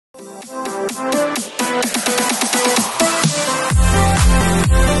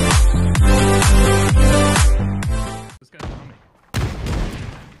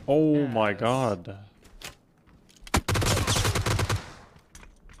Oh my god.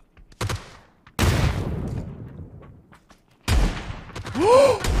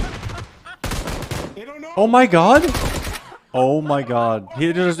 Oh my god! Oh my god.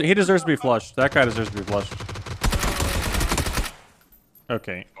 He deserves to be flushed. That guy deserves to be flushed.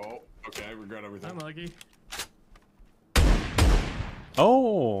 Okay. Oh, okay, I regret everything. I'm lucky.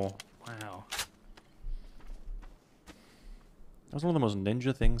 Oh! Wow. That was one of the most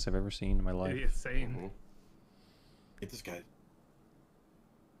ninja things I've ever seen in my life. Insane. Get this guy.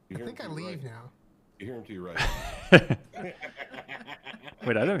 I think I leave now. You hear him to your right.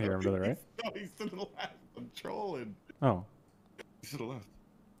 Wait, I don't hear him to the right. No, he's to the left. I'm trolling. Oh. He's to the left.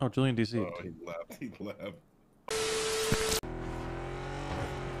 Oh, Julian DC. Oh, he left. He left.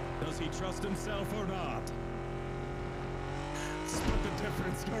 Does he trust himself or not? Split the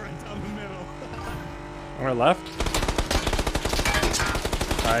difference. Go right down the middle. On our left.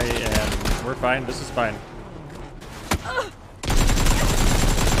 We're fine. This is fine.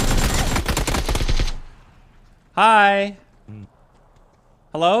 Hi.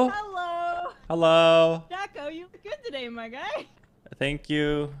 Hello? Hello. Hello. Jacko, you look good today, my guy. Thank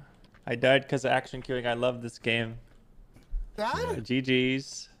you. I died because of action queuing. I love this game. Dad?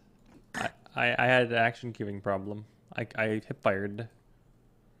 GG's. I had an action queuing problem. I hip fired.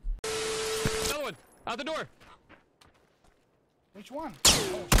 Another one. Out the door. Which one?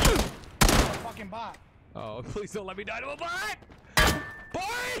 Oh, shit. A fucking bot. Oh, please don't let me die to a bot.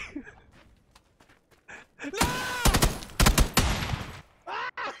 Boy! No!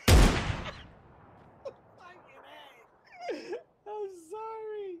 I'm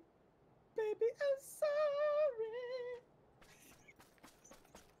sorry. Baby, I'm sorry.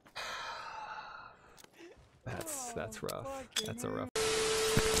 That's rough. That's a rough.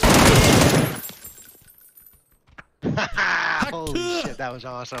 Holy shit, that was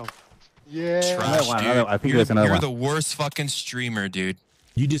awesome. Yeah. Trash, dude. I think there's another You're one. the worst fucking streamer, dude.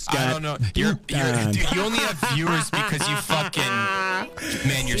 You just got. I don't know. Dude, you only have viewers because you fucking.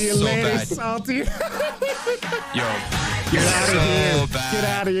 Man, you're so bad. Salty. Yo, Get out of here. bad. Get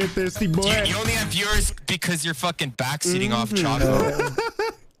out of here, thirsty boy. You only have viewers because you're fucking backseating off chocolate.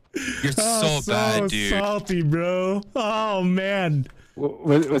 You're so bad, dude. Salty, bro. Oh man.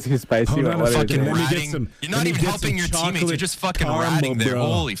 Was he spicy? Hold on, What fucking let me get ratting. some. You're not let me even get helping some your teammates. You're chocolate just fucking caramel, ratting there. bro.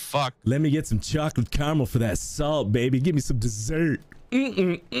 Holy fuck. Let me get some chocolate caramel for that salt, baby. Give me some dessert. Go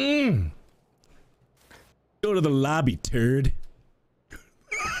to the lobby, turd.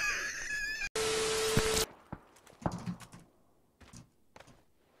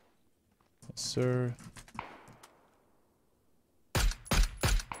 Yes, sir.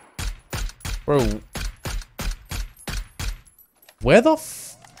 Bro. Where the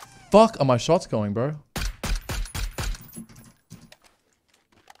fuck are my shots going, bro?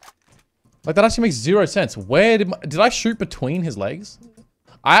 Like, that actually makes zero sense. Where did I shoot between his legs?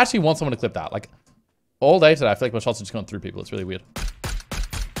 I actually want someone to clip that. Like, all day today, I feel like my shots are just going through people. It's really weird.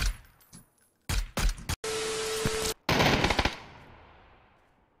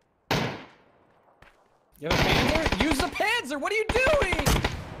 You have a panzer? Use the panzer! What are you doing?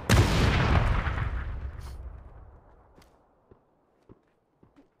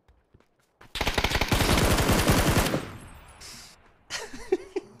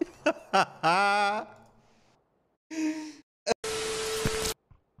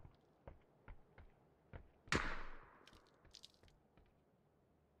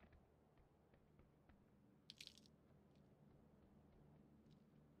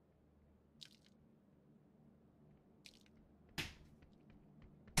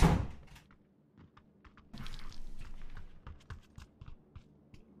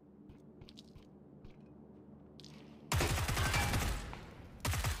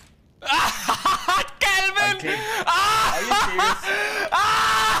 Kelvin! Are you serious?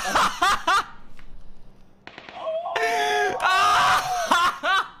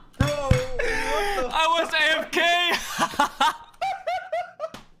 Bro, I was AFK!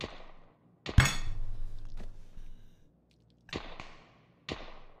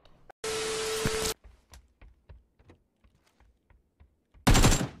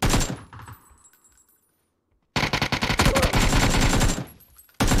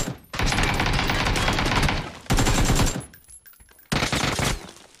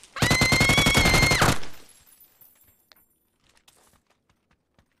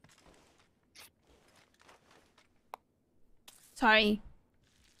 Sorry.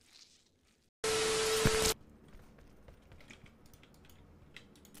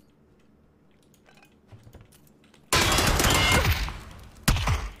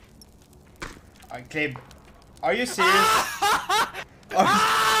 Okay, are you serious?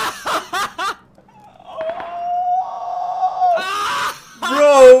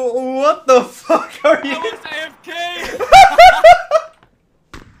 Bro, what the fuck are you? AFK.